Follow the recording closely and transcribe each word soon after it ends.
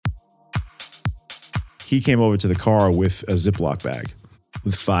He came over to the car with a Ziploc bag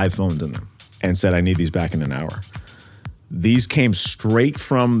with 5 phones in them and said, I need these back in an hour. These came straight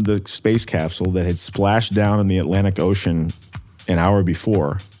from the space capsule that had splashed down in the Atlantic Ocean an hour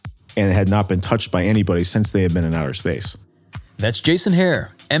before and had not been touched by anybody since they had been in outer space. That's Jason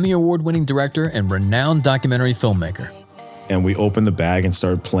Hehir, Emmy Award-winning director and renowned documentary filmmaker. And we opened the bag and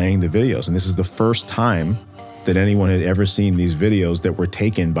started playing the videos. And this is the first time that anyone had ever seen these videos that were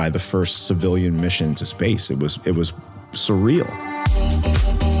taken by the first civilian mission to space. It was surreal.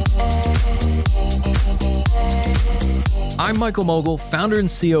 I'm Michael Mogul, founder and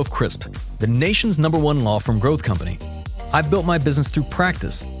CEO of Crisp, the nation's #1 law firm growth company. I've built my business through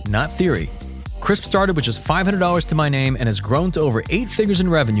practice, not theory. Crisp started with just $500 to my name and has grown to over 8 figures in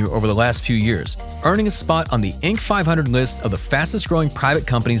revenue over the last few years, earning a spot on the Inc. 500 list of the fastest growing private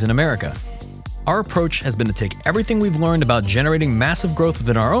companies in America. Our approach has been to take everything we've learned about generating massive growth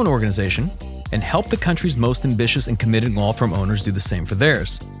within our own organization and help the country's most ambitious and committed law firm owners do the same for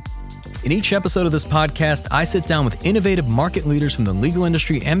theirs. In each episode of this podcast, I sit down with innovative market leaders from the legal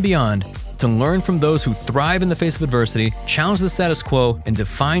industry and beyond to learn from those who thrive in the face of adversity, challenge the status quo, and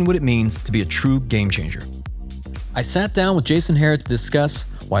define what it means to be a true game changer. I sat down with Jason Hehir to discuss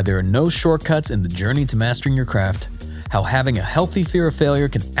why there are no shortcuts in the journey to mastering your craft, how having a healthy fear of failure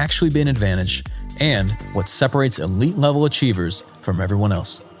can actually be an advantage, and what separates elite-level achievers from everyone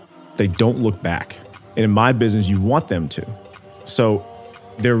else. They don't look back. And in my business, you want them to. So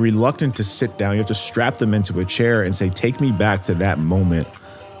they're reluctant to sit down. You have to strap them into a chair and say, take me back to that moment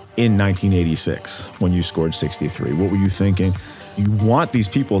in 1986 when you scored 63. What were you thinking? You want these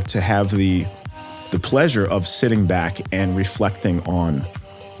people to have the pleasure of sitting back and reflecting on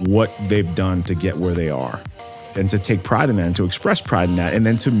what they've done to get where they are and to take pride in that and to express pride in that and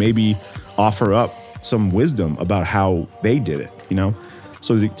then to maybe offer up some wisdom about how they did it, you know?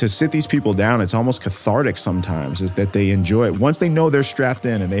 So to sit these people down, it's almost cathartic sometimes, is that they enjoy it. Once they know they're strapped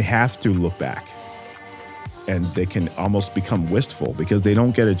in and they have to look back, and they can almost become wistful because they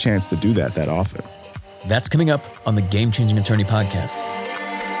don't get a chance to do that often. That's coming up on the Game Changing Attorney podcast.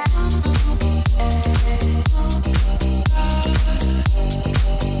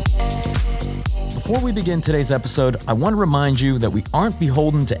 Before we begin today's episode, I want to remind you that we aren't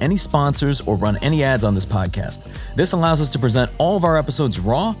beholden to any sponsors or run any ads on this podcast. This allows us to present all of our episodes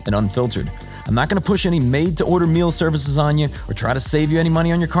raw and unfiltered. I'm not going to push any made-to-order meal services on you or try to save you any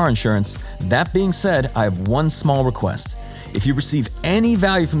money on your car insurance. That being said, I have one small request. If you receive any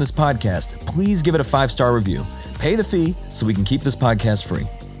value from this podcast, please give it a 5-star review. Pay the fee so we can keep this podcast free.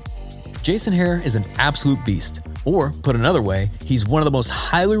 Jason Hehir is an absolute beast. Or, put another way, he's one of the most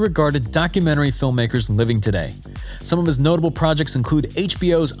highly regarded documentary filmmakers living today. Some of his notable projects include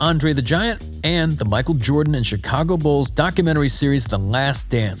HBO's Andre the Giant and the Michael Jordan and Chicago Bulls documentary series The Last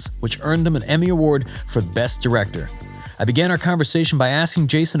Dance, which earned him an Emmy Award for Best Director. I began our conversation by asking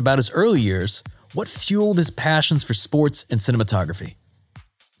Jason about his early years, what fueled his passions for sports and cinematography.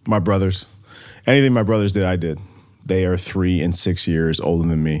 My brothers. Anything my brothers did, I did. They are 3 and 6 years older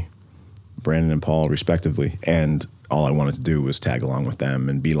than me. Brandon and Paul, respectively. And all I wanted to do was tag along with them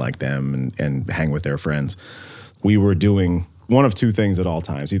and be like them and hang with their friends. We were doing one of 2 things at all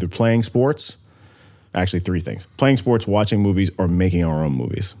times, either playing sports, actually 3 things, playing sports, watching movies, or making our own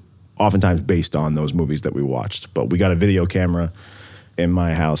movies, oftentimes based on those movies that we watched. But we got a video camera in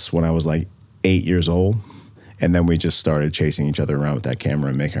my house when I was like 8 years old. And then we just started chasing each other around with that camera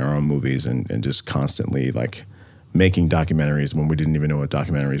and making our own movies and just constantly like making documentaries when we didn't even know what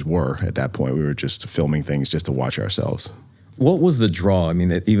documentaries were. At that point, we were just filming things just to watch ourselves. What was the draw? I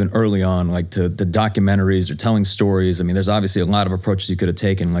mean, even early on, like to the documentaries or telling stories, I mean, there's obviously a lot of approaches you could have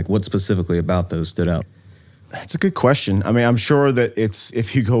taken. Like, what specifically about those stood out? That's a good question. I mean, I'm sure that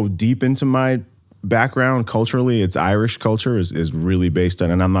if you go deep into my background culturally, it's Irish culture is really based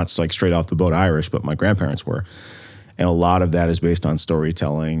on, and I'm not like straight off the boat Irish, but my grandparents were. And a lot of that is based on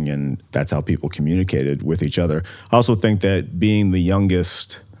storytelling, and that's how people communicated with each other. I also think that being the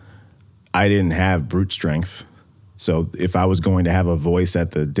youngest, I didn't have brute strength. So if I was going to have a voice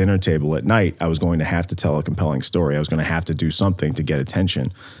at the dinner table at night, I was going to have to tell a compelling story. I was going to have to do something to get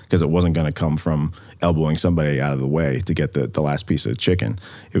attention because it wasn't going to come from elbowing somebody out of the way to get the last piece of chicken.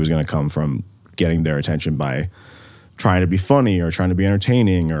 It was going to come from getting their attention by trying to be funny or trying to be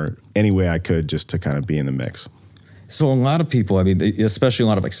entertaining or any way I could just to kind of be in the mix. So a lot of people, I mean, especially a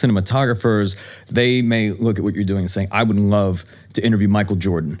lot of like cinematographers, they may look at what you're doing and saying, I would love to interview Michael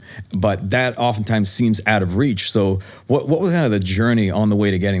Jordan, but that oftentimes seems out of reach. So what was kind of the journey on the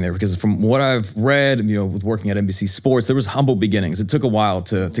way to getting there? Because from what I've read, you know, with working at NBC Sports, there was humble beginnings. It took a while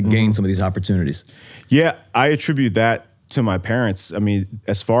to gain some of these opportunities. Yeah, I attribute that to my parents. I mean,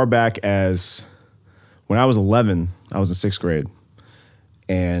 as far back as When I was 11, I was in 6th grade,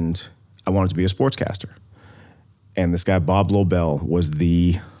 and I wanted to be a sportscaster. And this guy, Bob Lobel,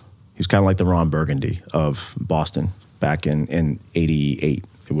 he was kind of like the Ron Burgundy of Boston back in 88,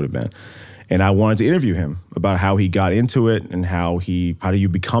 it would have been. And I wanted to interview him about how he got into it and how do you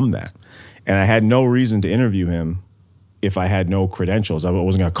become that? And I had no reason to interview him if I had no credentials. I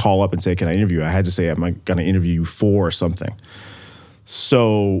wasn't going to call up and say, can I interview you? I had to say, am I going to interview you for something?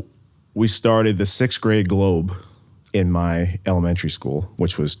 So we started the 6th grade Globe in my elementary school,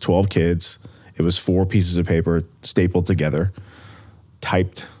 which was 12 kids. It was 4 pieces of paper stapled together,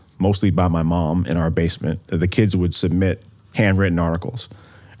 typed mostly by my mom in our basement. The kids would submit handwritten articles.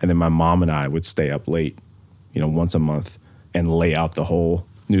 And then my mom and I would stay up late, once a month and lay out the whole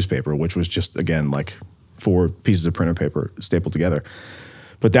newspaper, which was just, again, like 4 pieces of printer paper stapled together.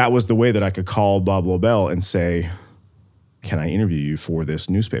 But that was the way that I could call Bob Lobel and say, can I interview you for this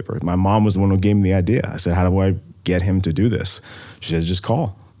newspaper? My mom was the one who gave me the idea. I said, how do I get him to do this? She said, just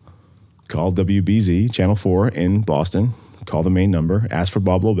call. Call WBZ, Channel 4 in Boston, call the main number, ask for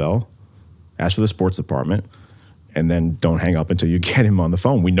Bob Lobel, ask for the sports department, and then don't hang up until you get him on the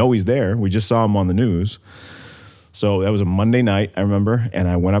phone. We know he's there. We just saw him on the news. So that was a Monday night, I remember, and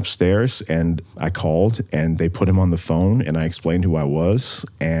I went upstairs and I called and they put him on the phone and I explained who I was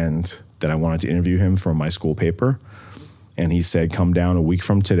and that I wanted to interview him for my school paper. And he said, come down a week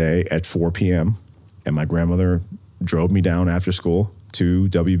from today at 4 p.m. And my grandmother drove me down after school to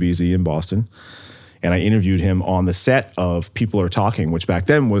WBZ in Boston. And I interviewed him on the set of People Are Talking, which back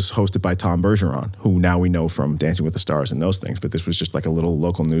then was hosted by Tom Bergeron, who now we know from Dancing with the Stars and those things. But this was just like a little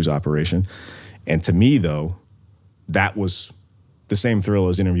local news operation. And to me, though, that was the same thrill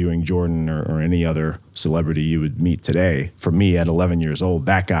as interviewing Jordan or any other celebrity you would meet today. For me, at 11 years old,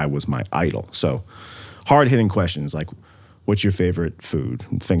 that guy was my idol. So hard-hitting questions like, what's your favorite food?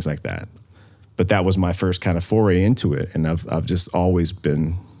 And things like that. But that was my first kind of foray into it. And I've just always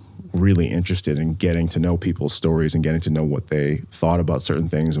been really interested in getting to know people's stories and getting to know what they thought about certain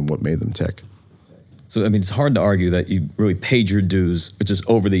things and what made them tick. So, it's hard to argue that you really paid your dues, just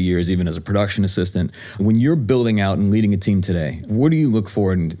over the years, even as a production assistant. When you're building out and leading a team today, what do you look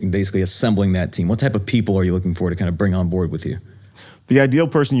for in basically assembling that team? What type of people are you looking for to kind of bring on board with you? The ideal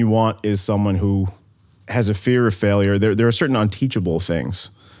person you want is someone who has a fear of failure. There are certain unteachable things.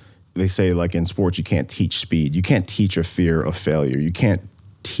 They say, like in sports, you can't teach speed. You can't teach a fear of failure. You can't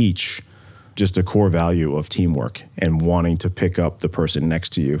teach just a core value of teamwork and wanting to pick up the person next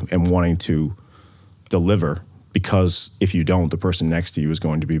to you and wanting to deliver, because if you don't, the person next to you is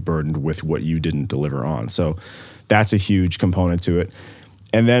going to be burdened with what you didn't deliver on. So that's a huge component to it.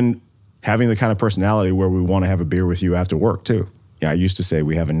 And then having the kind of personality where we want to have a beer with you after work too. I used to say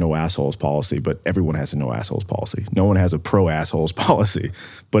we have a no assholes policy, but everyone has a no assholes policy. No one has a pro assholes policy,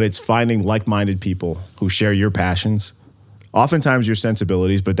 but it's finding like-minded people who share your passions, oftentimes your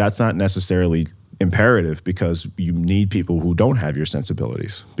sensibilities, but that's not necessarily imperative, because you need people who don't have your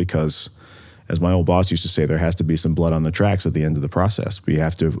sensibilities, because as my old boss used to say, there has to be some blood on the tracks at the end of the process. We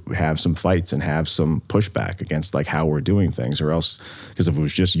have to have some fights and have some pushback against like how we're doing things, or else, because if it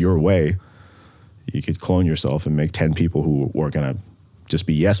was just your way, you could clone yourself and make 10 people who were going to just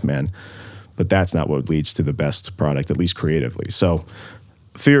be yes men. But that's not what leads to the best product, at least creatively. So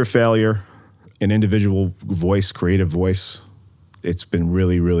fear of failure, an individual voice, creative voice. It's been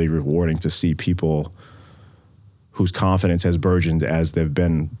really, really rewarding to see people whose confidence has burgeoned as they've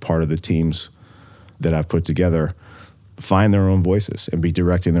been part of the teams that I've put together find their own voices and be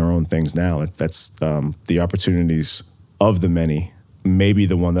directing their own things now. That's the opportunities of the many. Maybe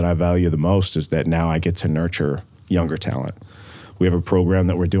the one that I value the most is that now I get to nurture younger talent. We have a program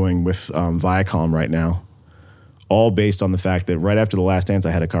that we're doing with Viacom right now, all based on the fact that right after The Last Dance, I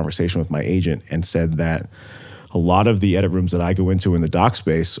had a conversation with my agent and said that a lot of the edit rooms that I go into in the doc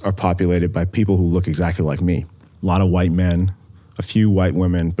space are populated by people who look exactly like me. A lot of white men, a few white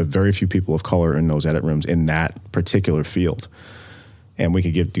women, but very few people of color in those edit rooms in that particular field. And we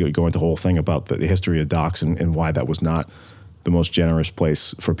could go into the whole thing about the history of docs and why that was not the most generous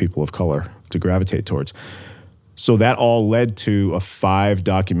place for people of color to gravitate towards. So that all led to a 5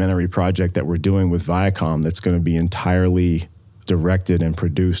 documentary project that we're doing with Viacom that's going to be entirely directed and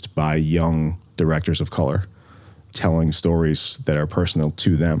produced by young directors of color, telling stories that are personal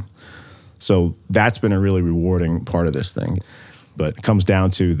to them. So that's been a really rewarding part of this thing. But it comes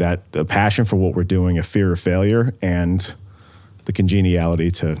down to that, the passion for what we're doing, a fear of failure, and the congeniality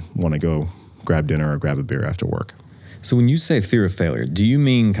to want to go grab dinner or grab a beer after work. So when you say fear of failure, do you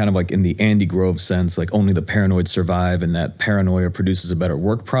mean kind of like in the Andy Grove sense, like only the paranoid survive and that paranoia produces a better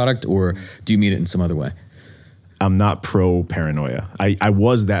work product, or do you mean it in some other way? I'm not pro paranoia. I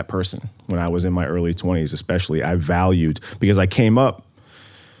was that person. when I was in my early 20s especially, I valued, because I came up,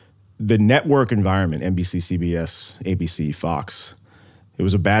 the network environment, NBC, CBS, ABC, Fox, it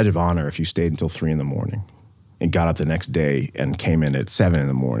was a badge of honor if you stayed until 3 a.m. and got up the next day and came in at 7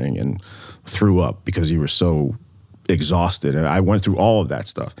 a.m. and threw up because you were so exhausted. And I went through all of that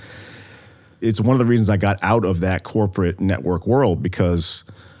stuff. It's one of the reasons I got out of that corporate network world, because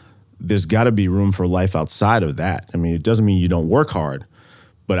there's got to be room for life outside of that. I mean, it doesn't mean you don't work hard,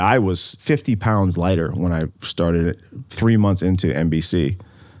 but I was 50 pounds lighter when I started 3 months into NBC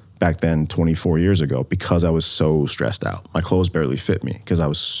back then, 24 years ago, because I was so stressed out. My clothes barely fit me because I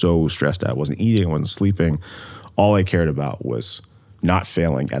was so stressed out. I wasn't eating, I wasn't sleeping. All I cared about was not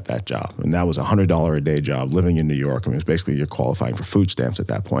failing at that job. And that was a $100 a day job living in New York. I mean, it was basically you're qualifying for food stamps at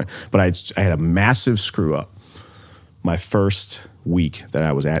that point. But I had a massive screw up my first week that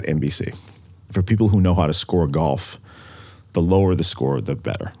I was at NBC. For people who know how to score golf, the lower the score, the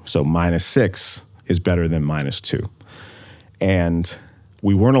better. So -6 is better than -2. And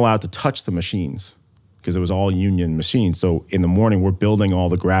we weren't allowed to touch the machines because it was all union machines. So in the morning, we're building all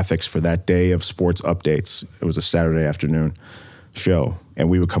the graphics for that day of sports updates. It was a Saturday afternoon show. And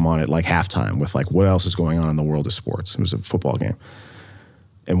we would come on at like halftime with like, what else is going on in the world of sports? It was a football game.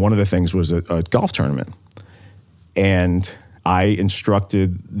 And one of the things was a golf tournament. And I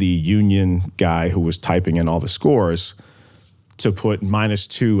instructed the union guy who was typing in all the scores to put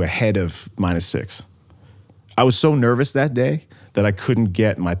 -2 ahead of -6. I was so nervous that day that I couldn't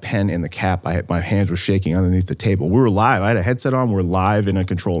get my pen in the cap. My hands were shaking underneath the table. We were live. I had a headset on. We're live in a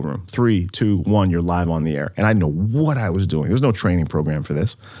control room. 3, 2, 1, you're live on the air. And I didn't know what I was doing. There was no training program for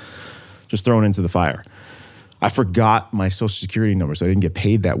this. Just thrown into the fire. I forgot my Social Security number, so I didn't get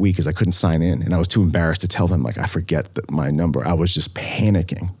paid that week because I couldn't sign in. And I was too embarrassed to tell them, like, I forget my number. I was just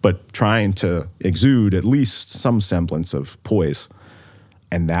panicking, but trying to exude at least some semblance of poise.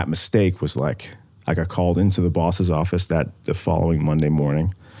 And that mistake was like, I got called into the boss's office the following Monday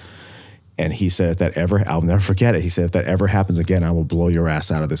morning. And he said, I'll never forget it. He said, if that ever happens again, I will blow your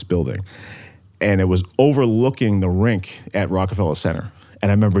ass out of this building. And it was overlooking the rink at Rockefeller Center. And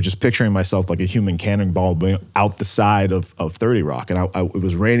I remember just picturing myself like a human cannonball out the side of 30 Rock. And it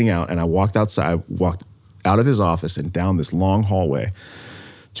was raining out, and I walked outside, walked out of his office and down this long hallway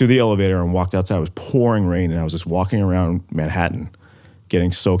to the elevator and walked outside. It was pouring rain, and I was just walking around Manhattan,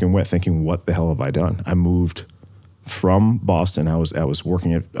 getting soaking wet, thinking, what the hell have I done? I moved from Boston. I was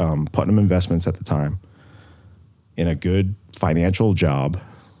working at Putnam Investments at the time in a good financial job,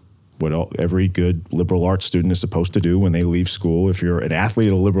 what every good liberal arts student is supposed to do when they leave school. If you're an athlete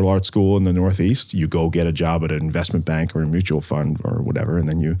at a liberal arts school in the Northeast, you go get a job at an investment bank or a mutual fund or whatever, and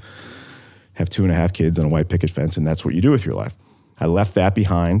then you have 2.5 kids and a white picket fence, and that's what you do with your life. I left that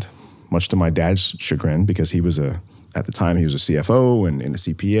behind, much to my dad's chagrin, because he was at the time, he was a CFO and a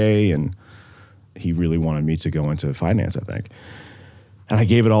CPA, and he really wanted me to go into finance, I think. And I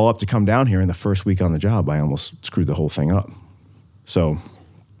gave it all up to come down here, and the first week on the job, I almost screwed the whole thing up. So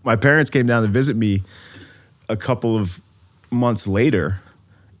my parents came down to visit me a couple of months later,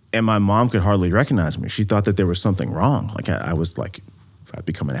 and my mom could hardly recognize me. She thought that there was something wrong. Like I was like, I'd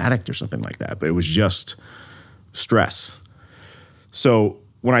become an addict or something like that, but it was just stress. So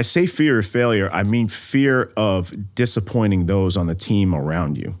when I say fear of failure, I mean fear of disappointing those on the team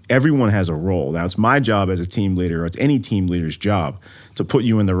around you. Everyone has a role. Now, it's my job as a team leader, or it's any team leader's job, to put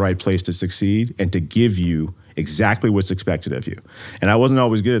you in the right place to succeed and to give you exactly what's expected of you. And I wasn't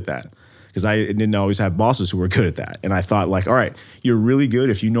always good at that, because I didn't always have bosses who were good at that. And I thought, like, all right, you're really good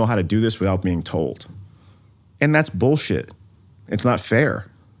if you know how to do this without being told. And that's bullshit. It's not fair.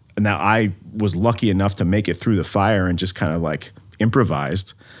 Now, I was lucky enough to make it through the fire and just kind of like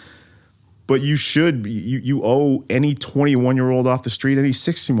improvised. But you owe any 21-year-old off the street, any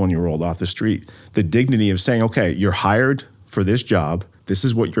 61-year-old off the street, the dignity of saying, okay, you're hired for this job. This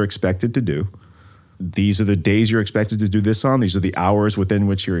is what you're expected to do. These are the days you're expected to do this on. These are the hours within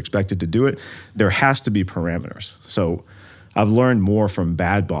which you're expected to do it. There has to be parameters. So I've learned more from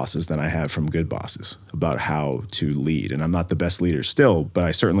bad bosses than I have from good bosses about how to lead. And I'm not the best leader still, but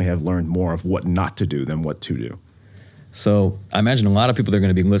I certainly have learned more of what not to do than what to do. So I imagine a lot of people that are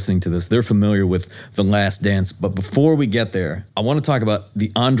going to be listening to this, they're familiar with The Last Dance. But before we get there, I want to talk about the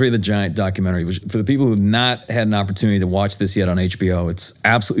Andre the Giant documentary, which for the people who have not had an opportunity to watch this yet on HBO, it's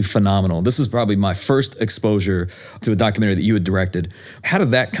absolutely phenomenal. This is probably my first exposure to a documentary that you had directed. How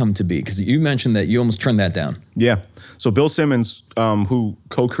did that come to be? Because you mentioned that you almost turned that down. Yeah. So Bill Simmons, who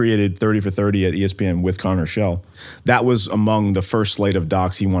co-created 30 for 30 at ESPN with Connor Schell, that was among the first slate of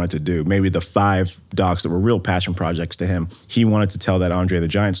docs he wanted to do. Maybe the 5 docs that were real passion projects to him. He wanted to tell that Andre the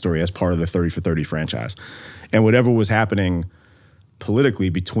Giant story as part of the 30 for 30 franchise. And whatever was happening politically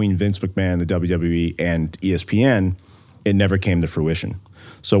between Vince McMahon, the WWE, and ESPN, it never came to fruition.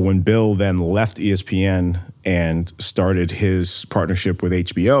 So when Bill then left ESPN and started his partnership with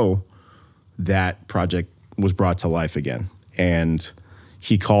HBO, that project was brought to life again. And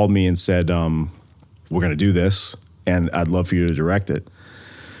he called me and said, we're going to do this, and I'd love for you to direct it.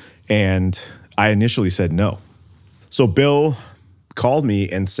 And I initially said no. So Bill called me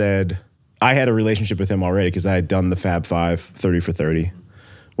and said, I had a relationship with him already because I had done the Fab Five, 30 for 30,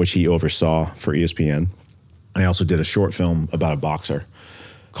 which he oversaw for ESPN. I also did a short film about a boxer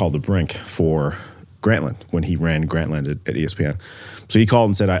called The Brink for Grantland when he ran Grantland at ESPN. So he called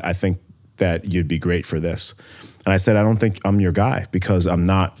and said, I think that you'd be great for this. And I said, I don't think I'm your guy because I'm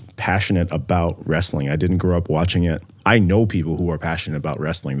not passionate about wrestling. I didn't grow up watching it. I know people who are passionate about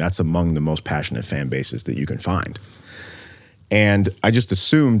wrestling. That's among the most passionate fan bases that you can find. And I just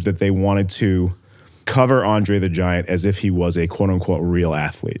assumed that they wanted to cover Andre the Giant as if he was a quote-unquote real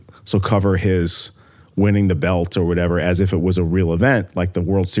athlete. So cover his winning the belt or whatever as if it was a real event, like the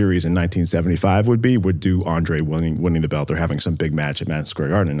World Series in 1975 would do Andre winning the belt or having some big match at Madison Square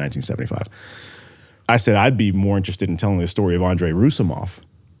Garden in 1975. I said I'd be more interested in telling the story of Andre Rousimov,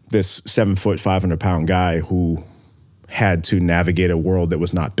 this 7-foot, 500-pound guy who had to navigate a world that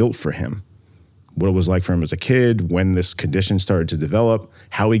was not built for him. What it was like for him as a kid, when this condition started to develop,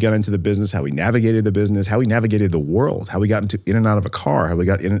 how he got into the business, how he navigated the business, how he navigated the world, how he got in and out of a car, how he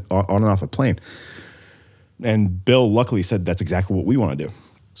got on and off a plane. And Bill luckily said that's exactly what we want to do.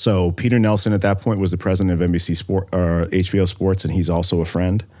 So Peter Nelson at that point was the president of HBO Sports, and he's also a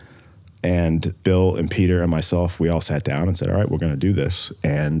friend. And Bill and Peter and myself, we all sat down and said, all right, we're going to do this.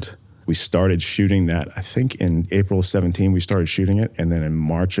 And we started shooting that, I think in April of 17, we started shooting it. And then in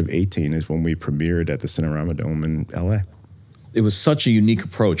March of 18 is when we premiered at the Cinerama Dome in LA. It was such a unique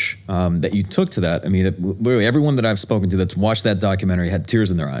approach that you took to that. I mean, literally everyone that I've spoken to that's watched that documentary had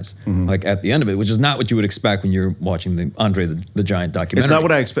tears in their eyes, like at the end of it, which is not what you would expect when you're watching the Andre the Giant documentary. It's not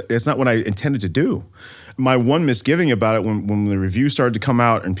what I expect. It's not what I intended to do. My one misgiving about it when the review started to come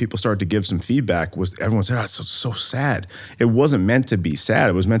out and people started to give some feedback was everyone said, oh, it's so sad. It wasn't meant to be sad.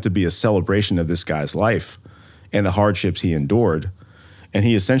 It was meant to be a celebration of this guy's life and the hardships he endured. And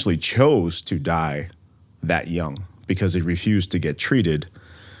he essentially chose to die that young because he refused to get treated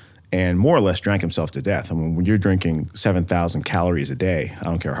and more or less drank himself to death. I mean, when you're drinking 7,000 calories a day, I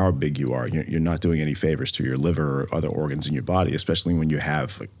don't care how big you are, you're not doing any favors to your liver or other organs in your body, especially when you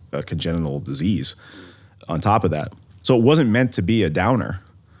have a congenital disease on top of that. So it wasn't meant to be a downer.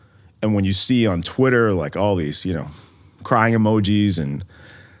 And when you see on Twitter, like all these, crying emojis, and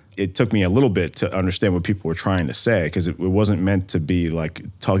it took me a little bit to understand what people were trying to say because it wasn't meant to be like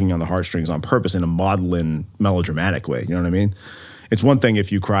tugging on the heartstrings on purpose in a maudlin, melodramatic way. You know what I mean? It's one thing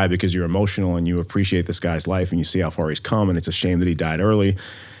if you cry because you're emotional and you appreciate this guy's life and you see how far he's come and it's a shame that he died early.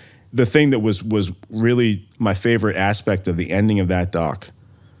 The thing that was really my favorite aspect of the ending of that doc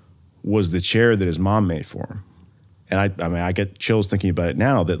was the chair that his mom made for him. And I get chills thinking about it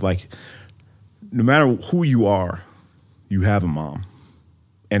now that like, no matter who you are, you have a mom.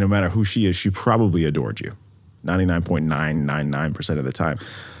 And no matter who she is, she probably adored you 99.999% of the time.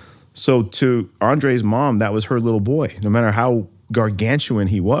 So to Andre's mom, that was her little boy. No matter how gargantuan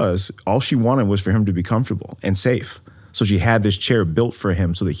he was, all she wanted was for him to be comfortable and safe. So she had this chair built for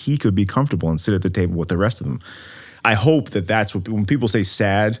him so that he could be comfortable and sit at the table with the rest of them. I hope that that's what, when people say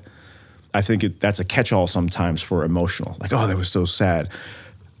sad, I think that's a catch-all sometimes for emotional. Like, oh, that was so sad.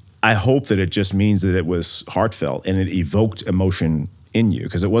 I hope that it just means that it was heartfelt and it evoked emotion in you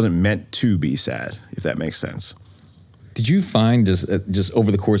because it wasn't meant to be sad, if that makes sense. Did you find just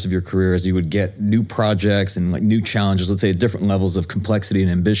over the course of your career, as you would get new projects and like new challenges, let's say at different levels of complexity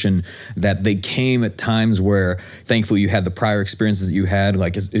and ambition, that they came at times where, thankfully, you had the prior experiences that you had?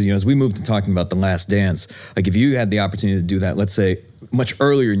 Like, as we moved to talking about The Last Dance, like if you had the opportunity to do that, let's say much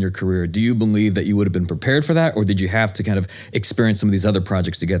earlier in your career, do you believe that you would have been prepared for that, or did you have to kind of experience some of these other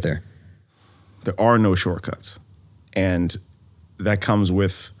projects to get there? There are no shortcuts, and that comes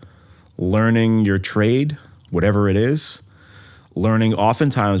with learning your trade, whatever it is, learning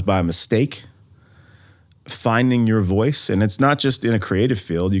oftentimes by mistake, finding your voice. And it's not just in a creative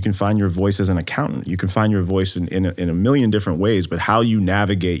field. You can find your voice as an accountant. You can find your voice in a million different ways, but how you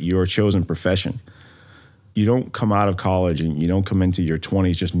navigate your chosen profession. You don't come out of college and you don't come into your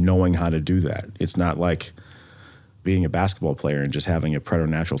 20s just knowing how to do that. It's not like being a basketball player and just having a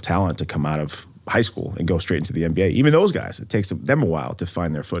preternatural talent to come out of high school and go straight into the NBA. Even those guys, it takes them a while to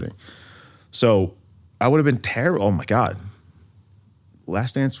find their footing. So I would have been terrible. Oh my God.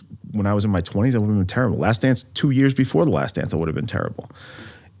 Last Dance, when I was in my 20s, I would have been terrible. Last Dance 2 years before The Last Dance, I would have been terrible.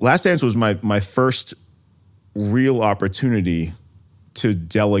 Last Dance was my first real opportunity to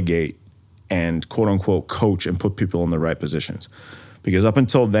delegate and quote unquote coach and put people in the right positions. Because up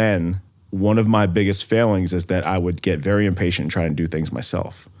until then, one of my biggest failings is that I would get very impatient and try and do things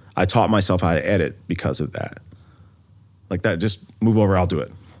myself. I taught myself how to edit because of that. Like that, just move over, I'll do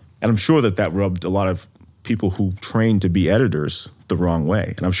it. And I'm sure that that rubbed a lot of people who trained to be editors the wrong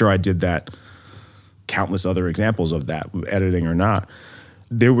way. And I'm sure I did that, countless other examples of that, editing or not.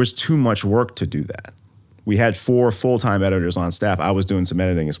 There was too much work to do that. We had 4 full-time editors on staff. I was doing some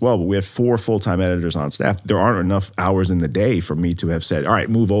editing as well, but we have 4 full-time editors on staff. There aren't enough hours in the day for me to have said, all right,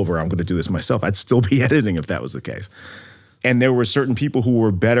 move over, I'm going to do this myself. I'd still be editing if that was the case. And there were certain people who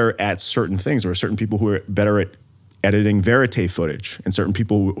were better at certain things. There were certain people who were better at editing verite footage, and certain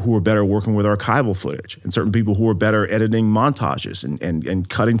people who were better working with archival footage, and certain people who were better editing montages and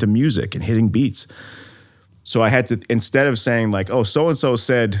cutting to music and hitting beats. So I had to, instead of saying like, oh, so-and-so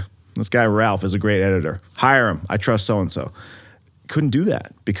said, this guy Ralph is a great editor, hire him, I trust so-and-so. Couldn't do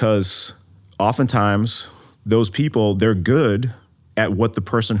that because oftentimes those people, they're good at what the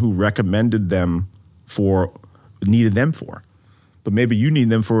person who recommended them for needed them for. But maybe you need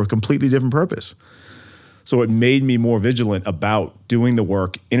them for a completely different purpose. So it made me more vigilant about doing the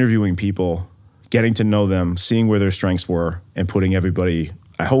work, interviewing people, getting to know them, seeing where their strengths were, and putting everybody,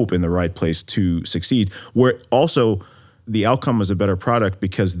 I hope, in the right place to succeed. Where also the outcome is a better product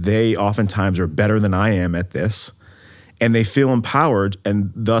because they oftentimes are better than I am at this, and they feel empowered,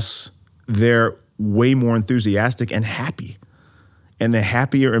 and thus they're way more enthusiastic and happy. And the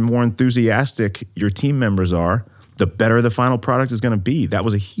happier and more enthusiastic your team members are, the better the final product is going to be. That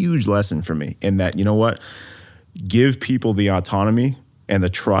was a huge lesson for me in that, you know what? Give people the autonomy and the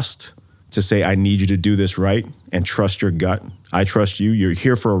trust to say, I need you to do this right, and trust your gut. I trust you. You're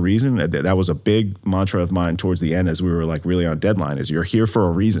here for a reason. That was a big mantra of mine towards the end as we were like really on deadline is you're here for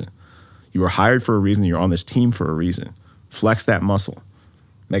a reason. You were hired for a reason. You're on this team for a reason. Flex that muscle.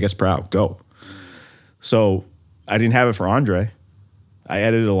 Make us proud. Go. So I didn't have it for Andre. I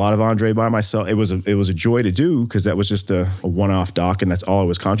edited a lot of Andre by myself. It was a joy to do because that was just a one-off doc, and that's all I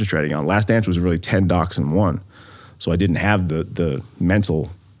was concentrating on. Last Dance was really 10 docs in one. So I didn't have the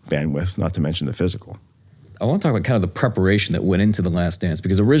mental bandwidth, not to mention the physical. I want to talk about kind of the preparation that went into The Last Dance,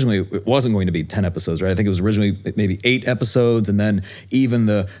 because originally it wasn't going to be 10 episodes, right? I think it was originally maybe 8 episodes, and then even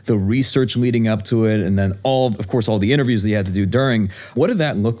the research leading up to it, and then all the interviews that you had to do during. What did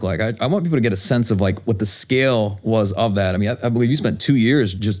that look like? I want people to get a sense of like what the scale was of that. I mean, I believe you spent 2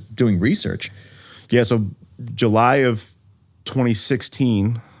 years just doing research. Yeah, so July of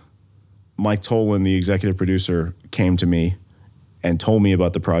 2016, Mike Tolan, the executive producer, came to me and told me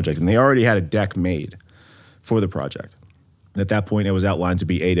about the project, and they already had a deck made for the project. At that point, it was outlined to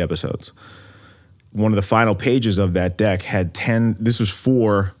be 8 episodes. One of the final pages of that deck had 10, this was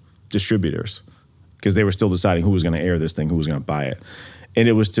 4 distributors, because they were still deciding who was going to air this thing, who was going to buy it. And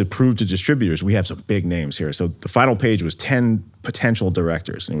it was to prove to distributors, we have some big names here. So the final page was 10 potential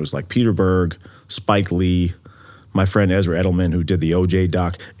directors. And it was like Peter Berg, Spike Lee, my friend Ezra Edelman, who did the OJ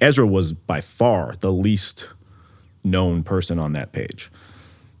doc. Ezra was by far the least known person on that page.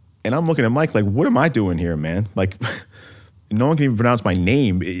 And I'm looking at Mike like, what am I doing here, man? Like, no one can even pronounce my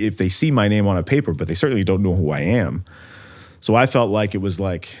name if they see my name on a paper, but they certainly don't know who I am. So I felt like it was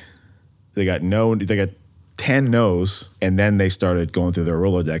like they got 10 no's, and then they started going through their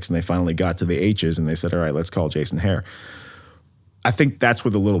Rolodex, and they finally got to the H's, and they said, all right, let's call Jason Hehir. I think that's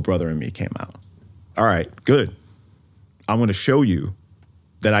where the little brother in me came out. All right, good. I'm going to show you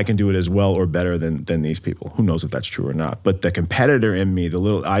that I can do it as well or better than these people. Who knows if that's true or not. But the competitor in me,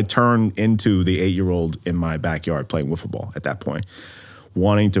 I turned into the 8-year-old in my backyard playing wiffle ball at that point,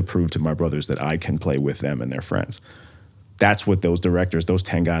 wanting to prove to my brothers that I can play with them and their friends. That's what those directors, those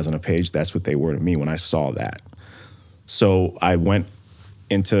 10 guys on a page, that's what they were to me when I saw that. So I went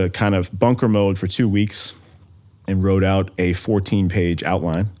into kind of bunker mode for 2 weeks and wrote out a 14-page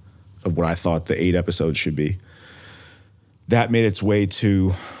outline of what I thought the 8 episodes should be. That made its way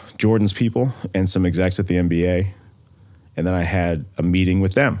to Jordan's people and some execs at the NBA. And then I had a meeting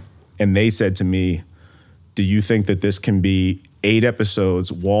with them. And they said to me, do you think that this can be 8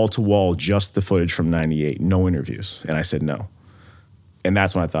 episodes, wall to wall, just the footage from 98, no interviews? And I said no. And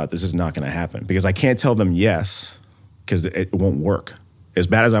that's when I thought, this is not going to happen. Because I can't tell them yes, because it won't work. As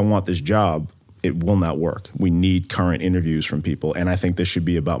bad as I want this job, it will not work. We need current interviews from people, and I think this should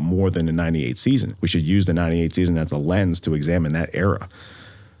be about more than the 98 season. We should use the 98 season as a lens to examine that era.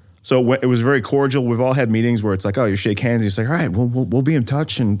 So it was very cordial. We've all had meetings where it's like, oh, you shake hands, and you say, all right, we'll be in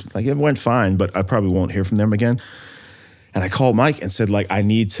touch, and like it went fine, but I probably won't hear from them again. And I called Mike and said, like, I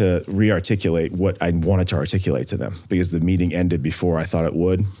need to re-articulate what I wanted to articulate to them because the meeting ended before I thought it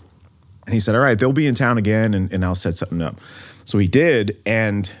would. And he said, all right, they'll be in town again, and I'll set something up. So he did,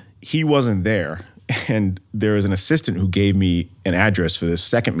 and he wasn't there. And there was an assistant who gave me an address for this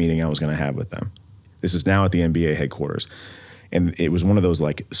second meeting I was going to have with them. This is now at the NBA headquarters. And it was one of those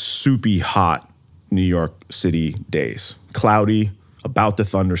like soupy hot New York City days. Cloudy, about to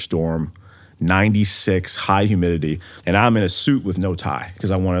thunderstorm, 96, high humidity. And I'm in a suit with no tie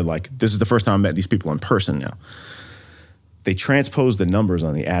because I wanted this is the first time I met these people in person now. They transposed the numbers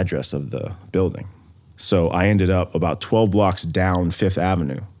on the address of the building. So I ended up about 12 blocks down Fifth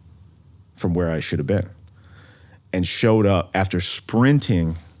Avenue from where I should have been, and showed up after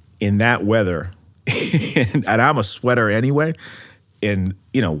sprinting in that weather. and I'm a sweater anyway, in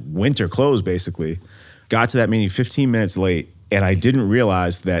winter clothes basically. Got to that meeting 15 minutes late, and I didn't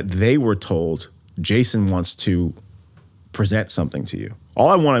realize that they were told, Jason wants to present something to you. All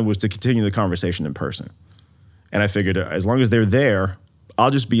I wanted was to continue the conversation in person. And I figured as long as they're there,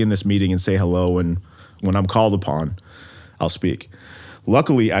 I'll just be in this meeting and say hello, and when I'm called upon, I'll speak.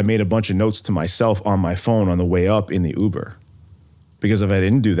 Luckily, I made a bunch of notes to myself on my phone on the way up in the Uber, because if I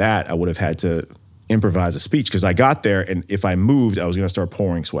didn't do that, I would have had to improvise a speech, because I got there, and if I moved, I was going to start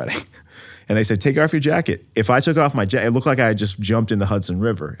pouring sweating. And they said, take off your jacket. If I took off my jacket, it looked like I had just jumped in the Hudson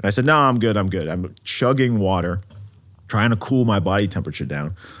River. And I said, no, I'm good. I'm chugging water, trying to cool my body temperature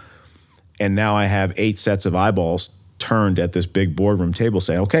down. And now I have 8 sets of eyeballs turned at this big boardroom table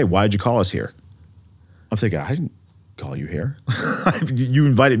saying, okay, why did you call us here? I'm thinking, I didn't call you here. You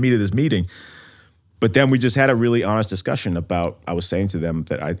invited me to this meeting. But then we just had a really honest discussion about, I was saying to them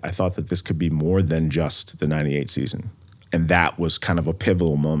that I thought that this could be more than just the 98 season. And that was kind of a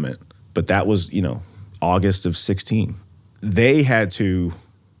pivotal moment. But that was, August of 16. They had to,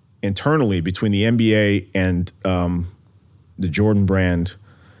 internally, between the NBA and the Jordan brand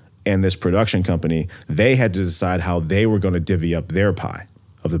and this production company, they had to decide how they were going to divvy up their pie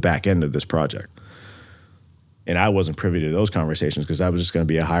of the back end of this project. And I wasn't privy to those conversations because I was just going to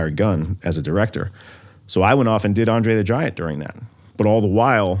be a hired gun as a director. So I went off and did Andre the Giant during that. But all the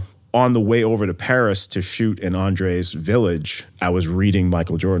while, on the way over to Paris to shoot in Andre's village, I was reading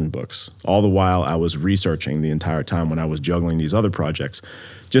Michael Jordan books. All the while, I was researching the entire time when I was juggling these other projects,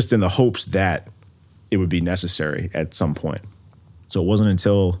 just in the hopes that it would be necessary at some point. So it wasn't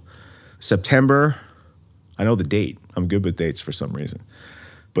until September, I know the date. I'm good with dates for some reason.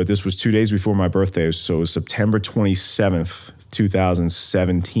 But this was 2 days before my birthday, so it was September 27th,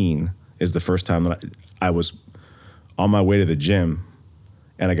 2017 is the first time that I was on my way to the gym,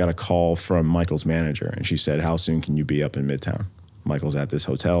 and I got a call from Michael's manager, and she said, how soon can you be up in Midtown? Michael's at this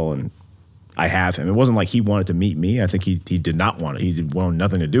hotel, and I have him. It wasn't like he wanted to meet me. I think he did not want it. He wanted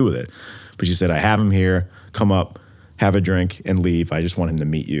nothing to do with it. But she said, I have him here. Come up, have a drink, and leave. I just want him to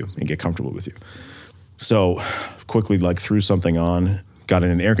meet you and get comfortable with you. So quickly threw something on, got in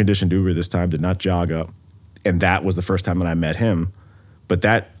an air-conditioned Uber this time, did not jog up. And that was the first time that I met him. But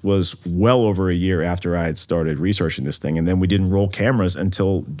that was well over a year after I had started researching this thing. And then we didn't roll cameras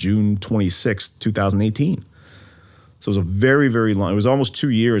until June 26, 2018. So it was a very, very long, it was almost 2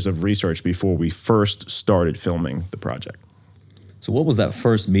 years of research before we first started filming the project. So what was that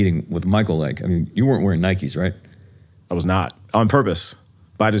first meeting with Michael like? I mean, you weren't wearing Nikes, right? I was not, on purpose,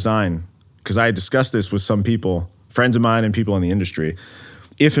 by design, because I had discussed this with some people, friends of mine and people in the industry.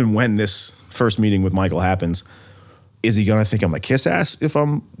 If and when this first meeting with Michael happens, is he going to think I'm a kiss ass if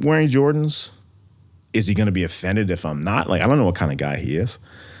I'm wearing Jordans? Is he going to be offended if I'm not? I don't know what kind of guy he is.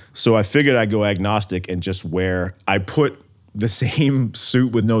 So I figured I'd go agnostic and just I put the same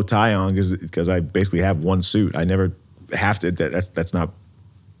suit with no tie on because I basically have one suit. I never have to, that's not,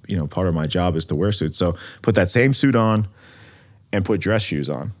 part of my job is to wear suits. So put that same suit on and put dress shoes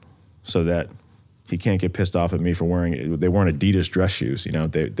on so that he can't get pissed off at me for wearing it. They weren't Adidas dress shoes,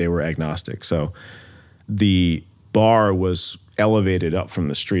 they were agnostic. So the bar was elevated up from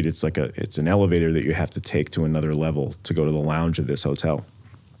the street. It's an elevator that you have to take to another level to go to the lounge of this hotel.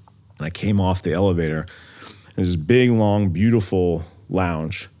 And I came off the elevator, this big, long, beautiful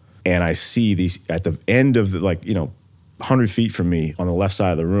lounge, and I see these, at the end of 100 feet from me on the left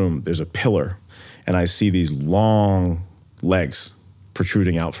side of the room, there's a pillar, and I see these long legs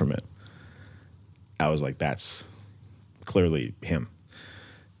protruding out from it. I was like, that's clearly him.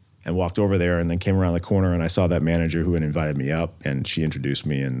 And walked over there and then came around the corner and I saw that manager who had invited me up, and she introduced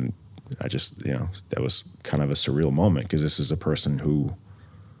me, and I just, that was kind of a surreal moment because this is a person who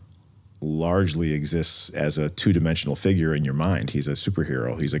largely exists as a two-dimensional figure in your mind. He's a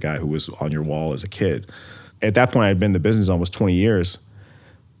superhero. He's a guy who was on your wall as a kid. At that point, I had been in the business almost 20 years,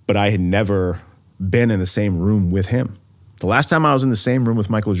 but I had never been in the same room with him. The last time I was in the same room with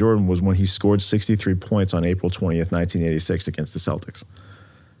Michael Jordan was when he scored 63 points on April 20th, 1986 against the Celtics.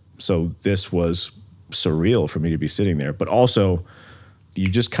 So this was surreal for me to be sitting there. But also, you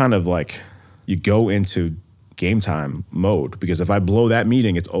just kind of like, you go into game time mode, because if I blow that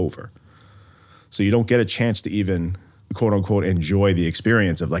meeting, it's over. So you don't get a chance to even, quote unquote, enjoy the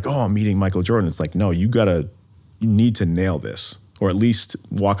experience of like, oh, I'm meeting Michael Jordan. It's like, no, you need to nail this, or at least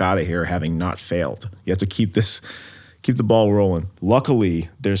walk out of here having not failed. You have to keep the ball rolling. Luckily,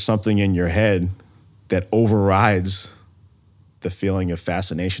 there's something in your head that overrides the feeling of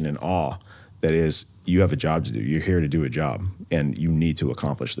fascination and awe. That is, you have a job to do. You're here to do a job, and you need to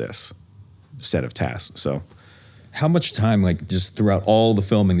accomplish this set of tasks. So, how much time, like just throughout all the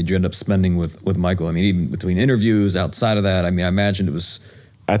filming, did you end up spending with Michael? I mean, even between interviews, outside of that, I mean, I imagined it was...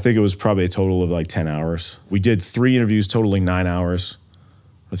 I think it was probably a total of like 10 hours. We did 3 interviews totaling 9 hours,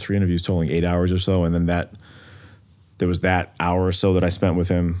 or 3 interviews totaling 8 hours or so, and then there was that hour or so that I spent with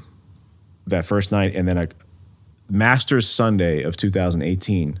him that first night, and then a Masters Sunday of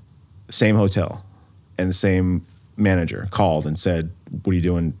 2018, same hotel, and the same manager called and said, what are you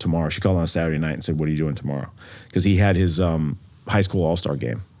doing tomorrow? She called on a Saturday night and said, what are you doing tomorrow? Because he had his high school all-star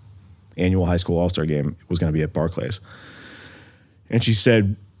game. Annual high school all-star game was going to be at Barclays. And she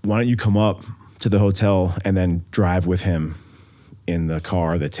said, why don't you come up to the hotel and then drive with him in the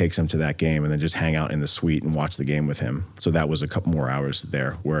car that takes him to that game, and then just hang out in the suite and watch the game with him. So that was a couple more hours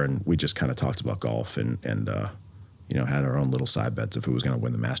there where we just kind of talked about golf and had our own little side bets of who was going to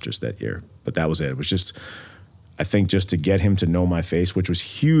win the Masters that year. But that was it. It was just, I think, just to get him to know my face, which was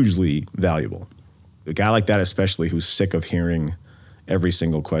hugely valuable. A guy like that especially, who's sick of hearing every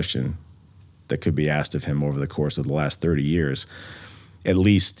single question that could be asked of him over the course of the last 30 years, at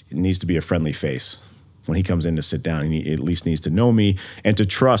least it needs to be a friendly face. When he comes in to sit down, he at least needs to know me and to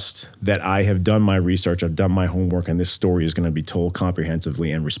trust that I have done my research, I've done my homework, and this story is going to be told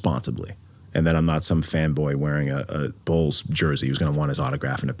comprehensively and responsibly. And that I'm not some fanboy wearing a Bulls jersey who's going to want his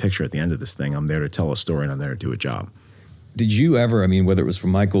autograph and a picture at the end of this thing. I'm there to tell a story, and I'm there to do a job. Did you ever, I mean, whether it was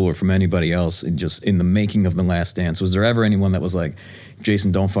from Michael or from anybody else, just in the making of The Last Dance, was there ever anyone that was like,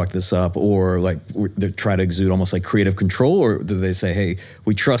 Jason, don't fuck this up, or like they try to exude almost like creative control, or did they say, hey,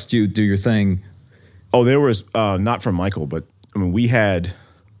 we trust you, do your thing? Oh, there was, not from Michael, but I mean, we had,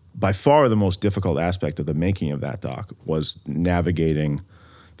 by far the most difficult aspect of the making of that doc was navigating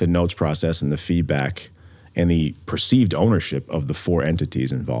the notes process and the feedback and the perceived ownership of the 4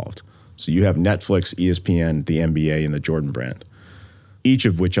 entities involved. So you have Netflix, ESPN, the NBA, and the Jordan brand, each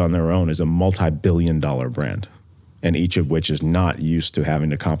of which on their own is a multi-billion-dollar brand, and each of which is not used to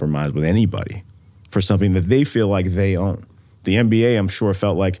having to compromise with anybody for something that they feel like they own. The NBA, I'm sure,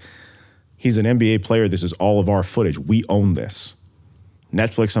 felt like, he's an NBA player, this is all of our footage, we own this.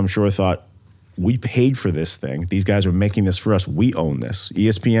 Netflix, I'm sure, thought, we paid for this thing. These guys are making this for us. We own this.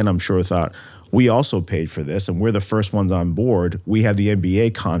 ESPN, I'm sure, thought, we also paid for this, and we're the first ones on board. We have the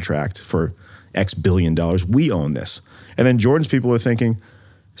NBA contract for X billion dollars. We own this. And then Jordan's people are thinking,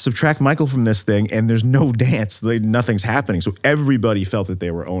 subtract Michael from this thing, and there's no dance. Nothing's happening. So everybody felt that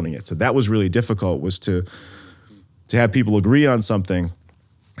they were owning it. So that was really difficult, was to have people agree on something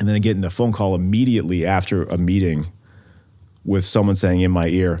and then getting a phone call immediately after a meeting with someone saying in my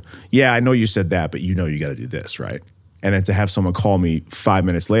ear, yeah, I know you said that, but you know you got to do this, right? And then to have someone call me 5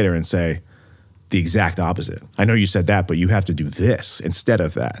 minutes later and say the exact opposite. I know you said that, but you have to do this instead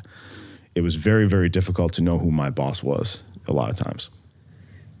of that. It was very, very difficult to know who my boss was a lot of times.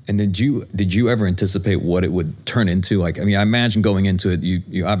 And did you ever anticipate what it would turn into? Like, I mean, I imagine going into it,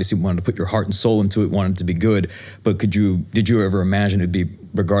 you obviously wanted to put your heart and soul into it, wanted it to be good, but did you ever imagine it'd be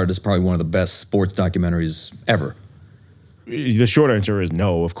regarded as probably one of the best sports documentaries ever? The short answer is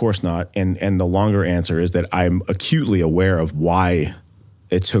no, of course not. And the longer answer is that I'm acutely aware of why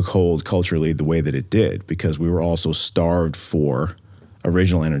it took hold culturally the way that it did, because we were also starved for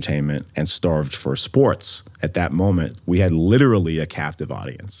original entertainment and starved for sports. At that moment, we had literally a captive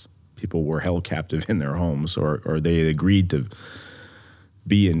audience. People were held captive in their homes, or they agreed to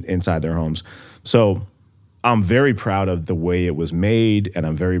be inside their homes. So I'm very proud of the way it was made, and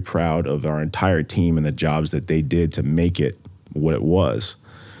I'm very proud of our entire team and the jobs that they did to make it what it was.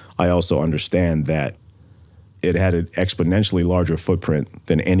 I also understand that it had an exponentially larger footprint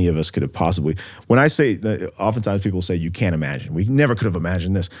than any of us could have possibly. When I say, oftentimes people say, you can't imagine. We never could have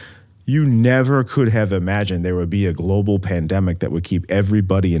imagined this. You never could have imagined there would be a global pandemic that would keep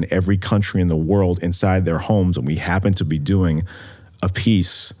everybody in every country in the world inside their homes, and we happen to be doing a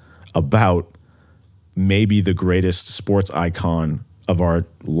piece about maybe the greatest sports icon of our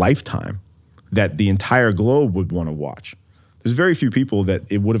lifetime that the entire globe would want to watch. There's very few people that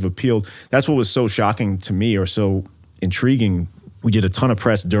it would have appealed. That's what was so shocking to me, or so intriguing. We did a ton of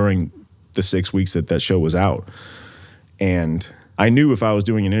press during the 6 weeks that show was out. And I knew if I was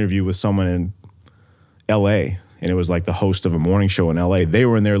doing an interview with someone and LA, and it was like the host of a morning show in LA. They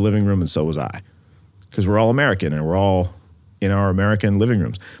were in their living room, and so was I, because we're all American and we're all in our American living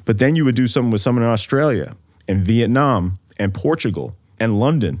rooms. But then you would do something with someone in Australia and Vietnam and Portugal and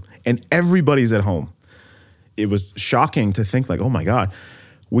London, and everybody's at home. It was shocking to think like, oh my God,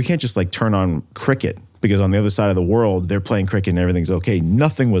 we can't just like turn on cricket because on the other side of the world, they're playing cricket and everything's okay.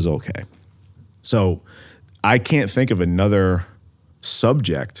 Nothing was okay. So I can't think of another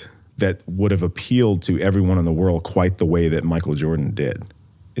subject that would have appealed to everyone in the world quite the way that Michael Jordan did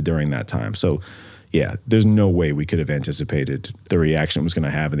during that time. So yeah, there's no way we could have anticipated the reaction it was going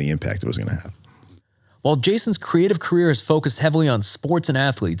to have and the impact it was going to have. While Jason's creative career is focused heavily on sports and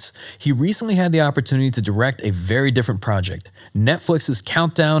athletes, he recently had the opportunity to direct a very different project, Netflix's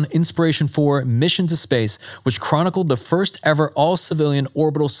Countdown Inspiration 4 Mission to Space, which chronicled the first ever all-civilian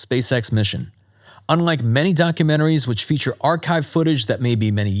orbital SpaceX mission. Unlike many documentaries which feature archive footage that may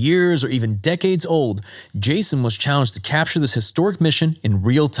be many years or even decades old, Jason was challenged to capture this historic mission in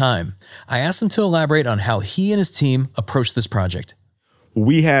real time. I asked him to elaborate on how he and his team approached this project.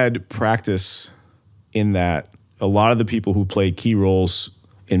 We had practice in that a lot of the people who played key roles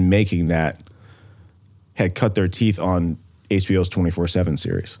in making that had cut their teeth on HBO's 24/7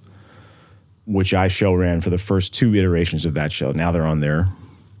 series, which I show ran for the first 2 iterations of that show. Now they're on their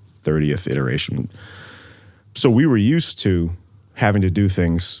 30th iteration. So we were used to having to do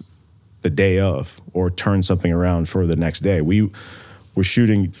things the day of or turn something around for the next day. We were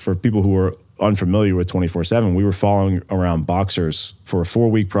shooting, for people who were unfamiliar with 24/7, we were following around boxers for a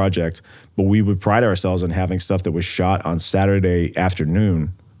 4-week project, but we would pride ourselves on having stuff that was shot on Saturday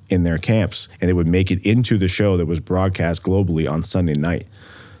afternoon in their camps, and it would make it into the show that was broadcast globally on Sunday night.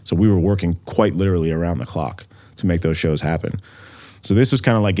 So we were working quite literally around the clock to make those shows happen. So this was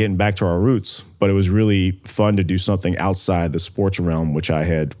kind of like getting back to our roots, but it was really fun to do something outside the sports realm, which I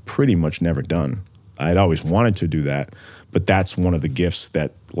had pretty much never done. I had always wanted to do that, but that's one of the gifts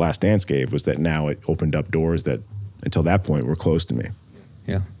that Last Dance gave, was that now it opened up doors that until that point were closed to me.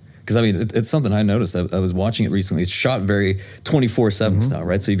 Yeah. Because, I mean, it's something I noticed. I was watching it recently. It's shot very 24/7 style,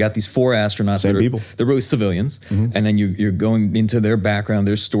 right? So you've got these 4 astronauts. They're really civilians. And then you're going into their background,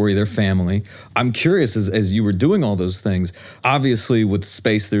 their story, their family. I'm curious, as you were doing all those things, obviously with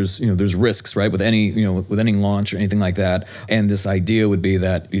space, there's risks, right? With any launch or anything like that. And this idea would be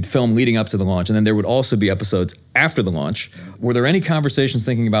that you'd film leading up to the launch, and then there would also be episodes after the launch. Were there any conversations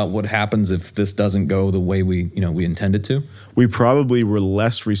thinking about what happens if this doesn't go the way we intended to? We probably were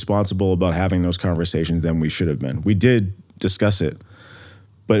less responsible about having those conversations than we should have been. We did discuss it,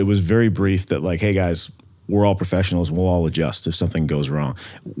 but it was very brief that like, hey guys, we're all professionals, we'll all adjust if something goes wrong.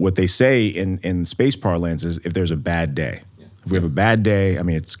 What they say in space parlance is if there's a bad day. Yeah. If we have a bad day, I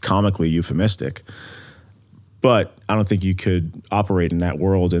mean, it's comically euphemistic, but I don't think you could operate in that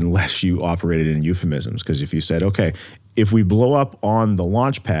world unless you operated in euphemisms. Because if you said, okay, if we blow up on the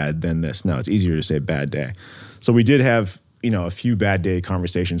launch pad, then this. No, it's easier to say bad day. So we did have a few bad day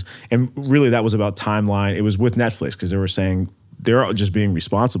conversations. And really that was about timeline. It was with Netflix because they were saying they're just being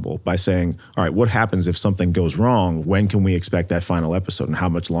responsible by saying, all right, what happens if something goes wrong? When can we expect that final episode and how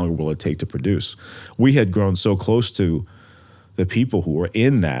much longer will it take to produce? We had grown so close to the people who were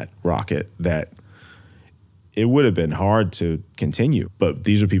in that rocket that it would have been hard to continue. But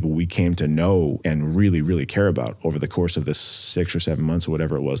these are people we came to know and really, really care about over the course of the 6 or 7 months or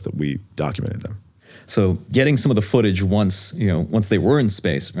whatever it was that we documented them. So getting some of the footage once they were in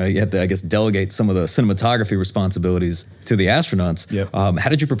space, right? You had to, I guess, delegate some of the cinematography responsibilities to the astronauts. Yep. How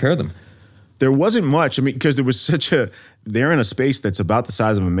did you prepare them? There wasn't much. I mean, because there was they're in a space that's about the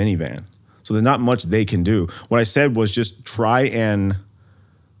size of a minivan. So there's not much they can do. What I said was just try and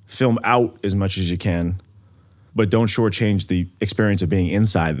film out as much as you can, but don't shortchange the experience of being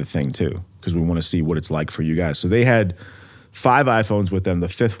inside the thing too, because we want to see what it's like for you guys. So they had 5 iPhones with them, the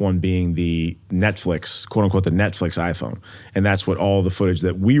 5th one being the Netflix, quote unquote, the Netflix iPhone. And that's what all the footage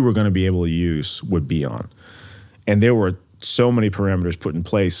that we were going to be able to use would be on. And there were so many parameters put in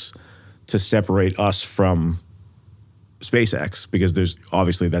place to separate us from SpaceX, because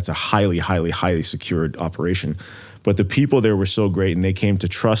that's a highly, highly, highly secured operation. But the people there were so great, and they came to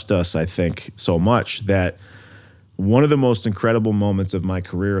trust us, I think, so much that one of the most incredible moments of my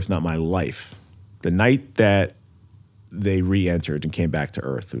career, if not my life, the night that they re-entered and came back to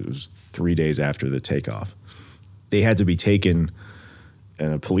Earth. It was 3 days after the takeoff. They had to be taken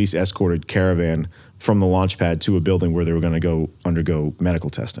in a police-escorted caravan from the launch pad to a building where they were going to go undergo medical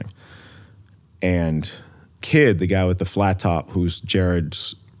testing. And Kid, the guy with the flat top, who's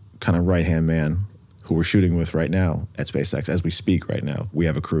Jared's kind of right-hand man, who we're shooting with right now at SpaceX, as we speak right now, we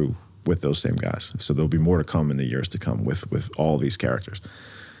have a crew with those same guys. So there'll be more to come in the years to come with all these characters.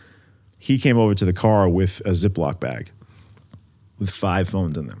 He came over to the car with a Ziploc bag with 5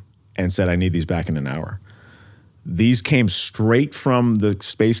 phones in them and said, I need these back in an hour. These came straight from the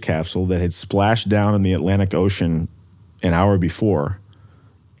space capsule that had splashed down in the Atlantic Ocean an hour before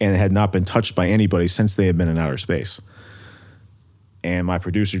and had not been touched by anybody since they had been in outer space. And my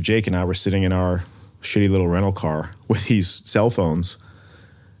producer, Jake, and I were sitting in our shitty little rental car with these cell phones,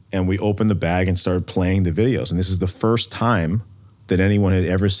 and we opened the bag and started playing the videos. And this is the first time that anyone had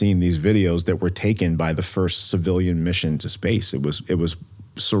ever seen these videos that were taken by the first civilian mission to space. It was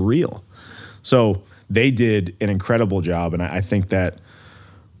surreal. So they did an incredible job, and I think that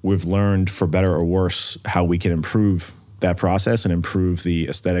we've learned, for better or worse, how we can improve that process and improve the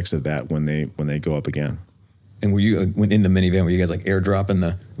aesthetics of that when they go up again. And were you in the minivan? Were you guys like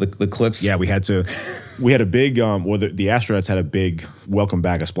airdropping the clips? Yeah, we had to. We had a big. The astronauts had a big welcome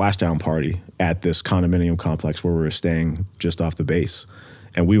back, a splashdown party at this condominium complex where we were staying just off the base,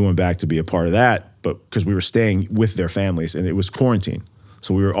 and we went back to be a part of that. But because we were staying with their families, and it was quarantine,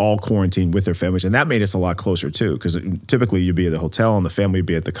 so we were all quarantined with their families, and that made us a lot closer too. Because typically you'd be at the hotel and the family would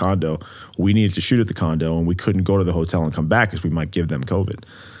be at the condo. We needed to shoot at the condo, and we couldn't go to the hotel and come back because we might give them COVID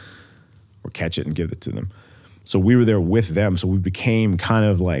or catch it and give it to them. So we were there with them. So we became kind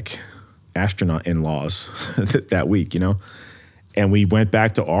of like astronaut in-laws that week, And we went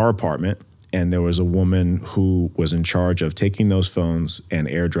back to our apartment, and there was a woman who was in charge of taking those phones and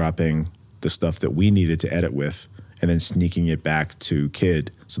airdropping the stuff that we needed to edit with, and then sneaking it back to Kid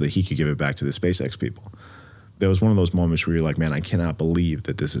so that he could give it back to the SpaceX people. There was one of those moments where you're like, man, I cannot believe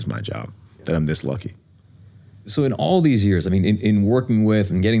that this is my job, that I'm this lucky. So in all these years, I mean, in working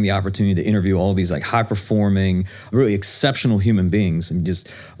with and getting the opportunity to interview all these like high-performing, really exceptional human beings, and just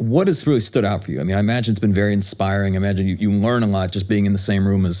what has really stood out for you? I mean, I imagine it's been very inspiring. I imagine you learn a lot just being in the same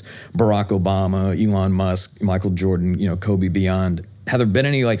room as Barack Obama, Elon Musk, Michael Jordan, Kobe beyond. Have there been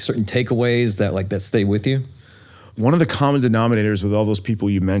any like certain takeaways that stay with you? One of the common denominators with all those people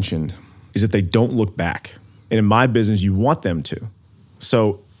you mentioned is that they don't look back. And in my business, you want them to.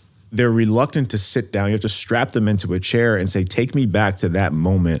 So they're reluctant to sit down. You have to strap them into a chair and say, take me back to that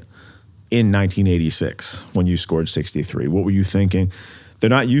moment in 1986 when you scored 63. What were you thinking? They're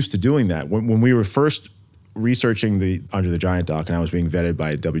not used to doing that. When we were first researching the Under the Giant doc and I was being vetted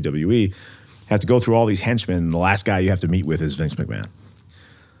by WWE, I had to go through all these henchmen, and the last guy you have to meet with is Vince McMahon.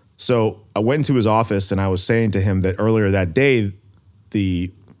 So I went into his office and I was saying to him that earlier that day,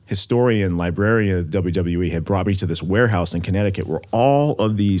 the librarian of WWE had brought me to this warehouse in Connecticut where all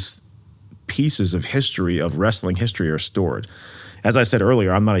of these pieces of history, of wrestling history, are stored. As I said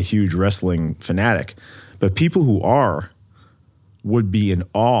earlier, I'm not a huge wrestling fanatic, but people who are would be in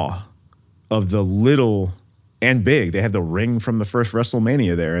awe of the little and big. They have the ring from the first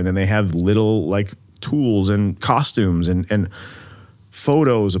WrestleMania there, and then they have little like tools and costumes and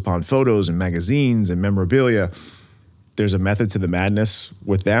photos upon photos and magazines and memorabilia. There's a method to the madness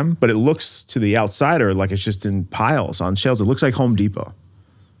with them, but it looks to the outsider like it's just in piles on shelves. It looks like Home Depot.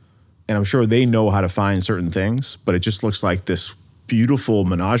 And I'm sure they know how to find certain things, but it just looks like this beautiful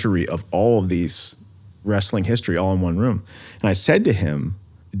menagerie of all of these wrestling history all in one room. And I said to him,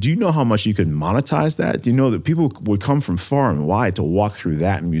 do you know how much you could monetize that? Do you know that people would come from far and wide to walk through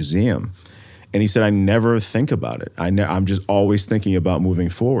that museum? And he said, I never think about it. I'm just always thinking about moving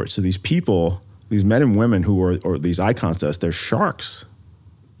forward. So these people, these men and women who are, or these icons to us, they're sharks.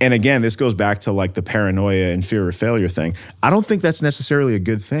 And again, this goes back to like the paranoia and fear of failure thing. I don't think that's necessarily a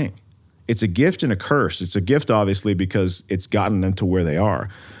good thing. It's a gift and a curse. It's a gift, obviously, because it's gotten them to where they are.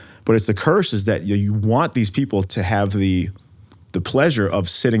 But it's the curse is that you want these people to have the pleasure of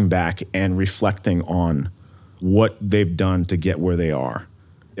sitting back and reflecting on what they've done to get where they are,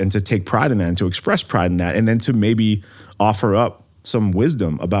 and to take pride in that and to express pride in that, and then to maybe offer up some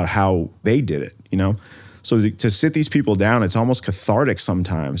wisdom about how they did it, So to sit these people down, it's almost cathartic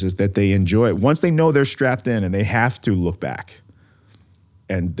sometimes, is that they enjoy it. Once they know they're strapped in and they have to look back,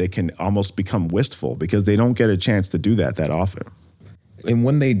 and they can almost become wistful because they don't get a chance to do that often. And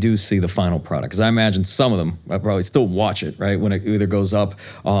when they do see the final product, because I imagine some of them probably still watch it, right? When it either goes up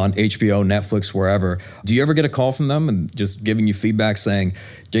on HBO, Netflix, wherever. Do you ever get a call from them and just giving you feedback saying,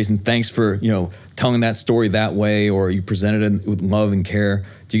 Jason, thanks for, telling that story that way, or you presented it with love and care?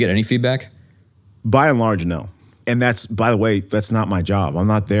 Do you get any feedback? By and large, no. And that's, by the way, that's not my job. I'm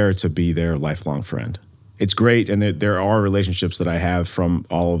not there to be their lifelong friend. It's great, and there are relationships that I have from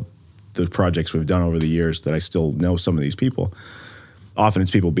all of the projects we've done over the years that I still know some of these people. Often it's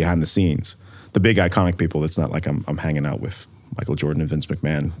people behind the scenes, the big iconic people. It's not like I'm hanging out with Michael Jordan and Vince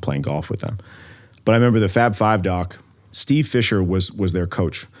McMahon playing golf with them. But I remember the Fab Five doc, Steve Fisher was their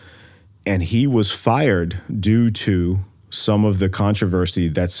coach, and he was fired due to some of the controversy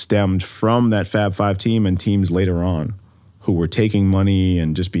that stemmed from that Fab Five team and teams later on who were taking money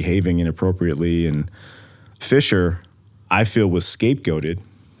and just behaving inappropriately. And Fisher, I feel, was scapegoated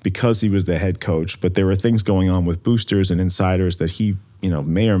because he was the head coach, but there were things going on with boosters and insiders that he,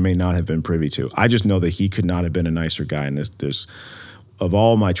 may or may not have been privy to. I just know that he could not have been a nicer guy. And there's of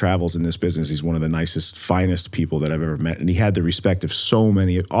all my travels in this business, he's one of the nicest, finest people that I've ever met. And he had the respect of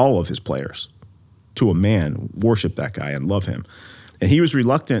all of his players. To a man, worship that guy and love him. And he was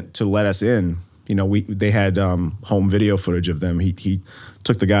reluctant to let us in. They had home video footage of them. He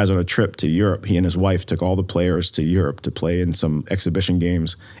took the guys on a trip to Europe. He and his wife took all the players to Europe to play in some exhibition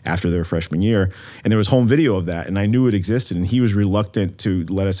games after their freshman year. And there was home video of that, and I knew it existed, and he was reluctant to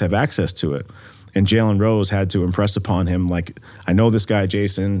let us have access to it. And Jalen Rose had to impress upon him, like, I know this guy,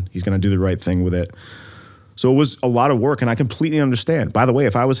 Jason. He's going to do the right thing with it. So it was a lot of work, and I completely understand. By the way,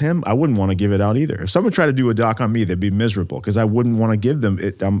 if I was him, I wouldn't want to give it out either. If someone tried to do a doc on me, they'd be miserable because I wouldn't want to give them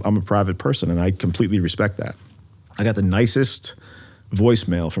it. I'm a private person, and I completely respect that. I got the nicest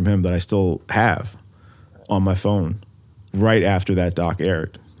voicemail from him that I still have on my phone right after that doc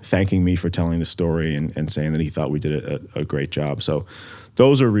aired, thanking me for telling the story and saying that he thought we did a great job. So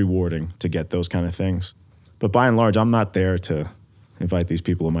those are rewarding to get those kind of things. But by and large, I'm not there to invite these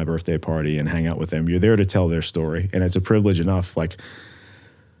people to my birthday party and hang out with them. You're there to tell their story, and it's a privilege enough. Like,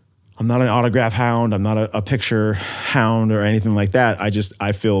 I'm not an autograph hound. I'm not a picture hound or anything like that.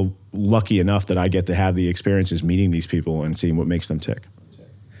 I feel lucky enough that I get to have the experiences meeting these people and seeing what makes them tick.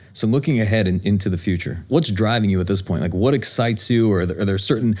 So looking ahead into the future, what's driving you at this point? Like, what excites you, or are there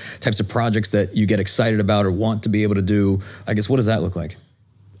certain types of projects that you get excited about or want to be able to do? I guess, what does that look like?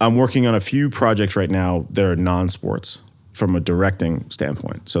 I'm working on a few projects right now that are non-sports from a directing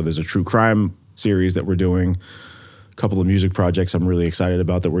standpoint. So there's a true crime series that we're doing, a couple of music projects I'm really excited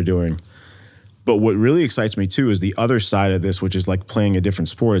about that we're doing. But what really excites me too is the other side of this, which is like playing a different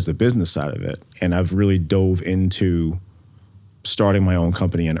sport, is the business side of it. And I've really dove into starting my own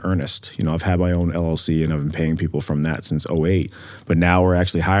company in earnest. I've had my own LLC and I've been paying people from that since 2008. But now we're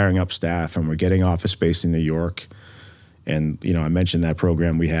actually hiring up staff and we're getting office space in New York. And, I mentioned that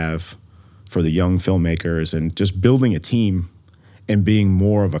program we have for the young filmmakers and just building a team and being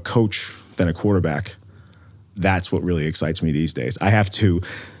more of a coach than a quarterback. That's what really excites me these days. I have to,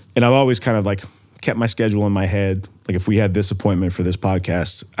 and I've always kind of like kept my schedule in my head. Like if we had this appointment for this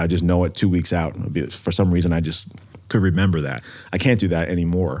podcast, I just know it 2 weeks out. For some reason, I just could remember that. I can't do that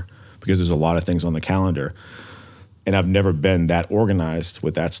anymore because there's a lot of things on the calendar. And I've never been that organized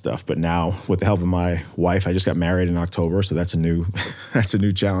with that stuff. But now, with the help of my wife, I just got married in October, so that's a new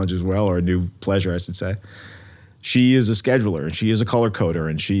challenge as well, or a new pleasure, I should say. She is a scheduler, and she is a color coder,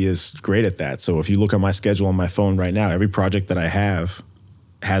 and she is great at that. So if you look at my schedule on my phone right now, every project that I have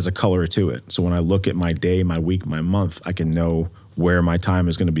has a color to it. So when I look at my day, my week, my month, I can know where my time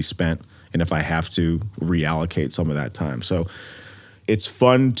is going to be spent, and if I have to reallocate some of that time. So it's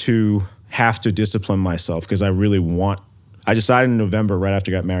fun to have to discipline myself because I decided in November right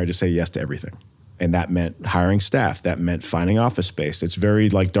after I got married to say yes to everything. And that meant hiring staff. That meant finding office space. It's very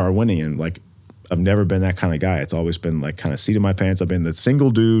like Darwinian. Like I've never been that kind of guy. It's always been like kind of seat in my pants. I've been the single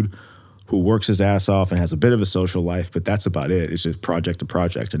dude who works his ass off and has a bit of a social life, but that's about it. It's just project to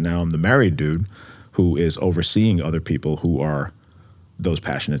project. And now I'm the married dude who is overseeing other people who are those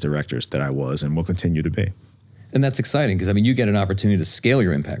passionate directors that I was and will continue to be. And that's exciting because, you get an opportunity to scale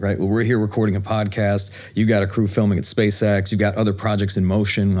your impact, right? Well, we're here recording a podcast. You got a crew filming at SpaceX. You got other projects in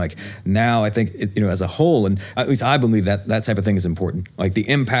motion. Like now I think, as a whole, and at least I believe that type of thing is important. Like the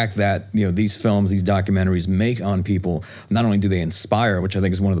impact that, these films, these documentaries make on people, not only do they inspire, which I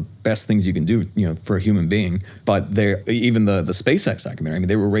think is one of the best things you can do, for a human being, but even the SpaceX documentary,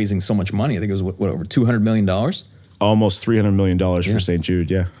 they were raising so much money. I think it was, over $200 million? Almost $300 million for St.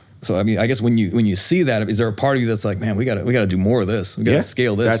 Jude, yeah. So I guess when you see that, is there a part of you that's like, man, we got to do more of this. We got to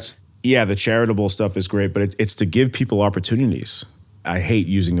scale this. The charitable stuff is great, but it's to give people opportunities. I hate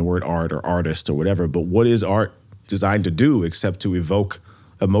using the word art or artist or whatever, but what is art designed to do except to evoke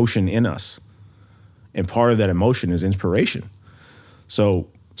emotion in us? And part of that emotion is inspiration. So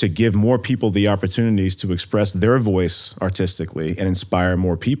to give more people the opportunities to express their voice artistically and inspire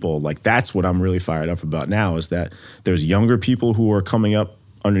more people, like that's what I'm really fired up about now, is that there's younger people who are coming up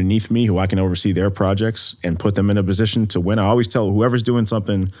underneath me who I can oversee their projects and put them in a position to win. I always tell whoever's doing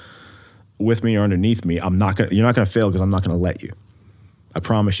something with me or underneath me, you're not going to fail because I'm not going to let you. I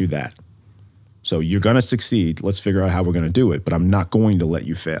promise you that. So you're going to succeed. Let's figure out how we're going to do it, but I'm not going to let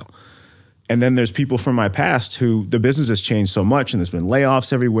you fail. And then there's people from my past who the business has changed so much and there's been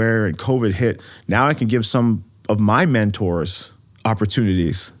layoffs everywhere and COVID hit. Now I can give some of my mentors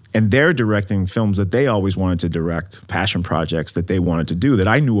opportunities And they're directing films that they always wanted to direct, passion projects that they wanted to do that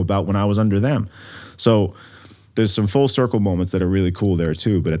I knew about when I was under them. So there's some full circle moments that are really cool there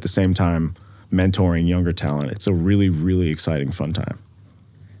too, but at the same time, mentoring younger talent, it's a really, really exciting, fun time.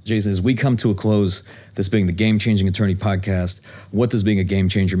 Jason, as we come to a close, this being the Game Changing Attorney podcast, what does being a game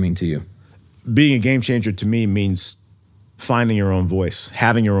changer mean to you? Being a game changer to me means finding your own voice,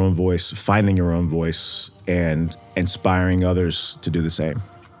 having your own voice, finding your own voice, and inspiring others to do the same.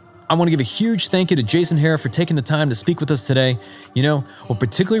 I want to give a huge thank you to Jason Hehir for taking the time to speak with us today. You know, what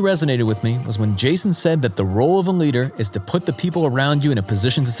particularly resonated with me was when Jason said that the role of a leader is to put the people around you in a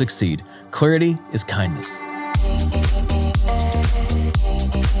position to succeed. Clarity is kindness.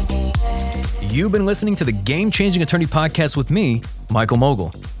 You've been listening to the Game Changing Attorney podcast with me, Michael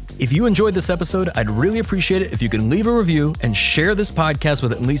Mogul. If you enjoyed this episode, I'd really appreciate it if you could leave a review and share this podcast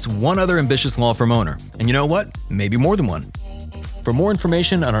with at least one other ambitious law firm owner. And you know what? Maybe more than one. For more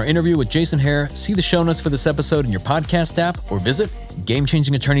information on our interview with Jason Hehir, see the show notes for this episode in your podcast app or visit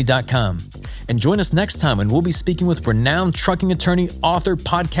GameChangingAttorney.com. And join us next time when we'll be speaking with renowned trucking attorney, author,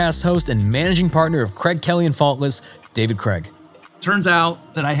 podcast host, and managing partner of Craig Kelly and Faultless, David Craig. Turns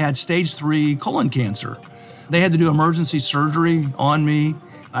out that I had stage 3 colon cancer. They had to do emergency surgery on me.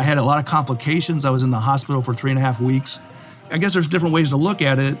 I had a lot of complications. I was in the hospital for 3.5 weeks. I guess there's different ways to look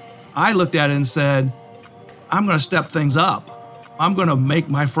at it. I looked at it and said, I'm going to step things up. I'm going to make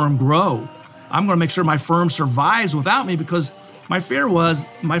my firm grow. I'm going to make sure my firm survives without me because my fear was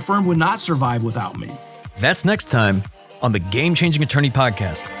my firm would not survive without me. That's next time on the Game Changing Attorney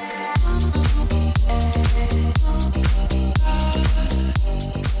podcast.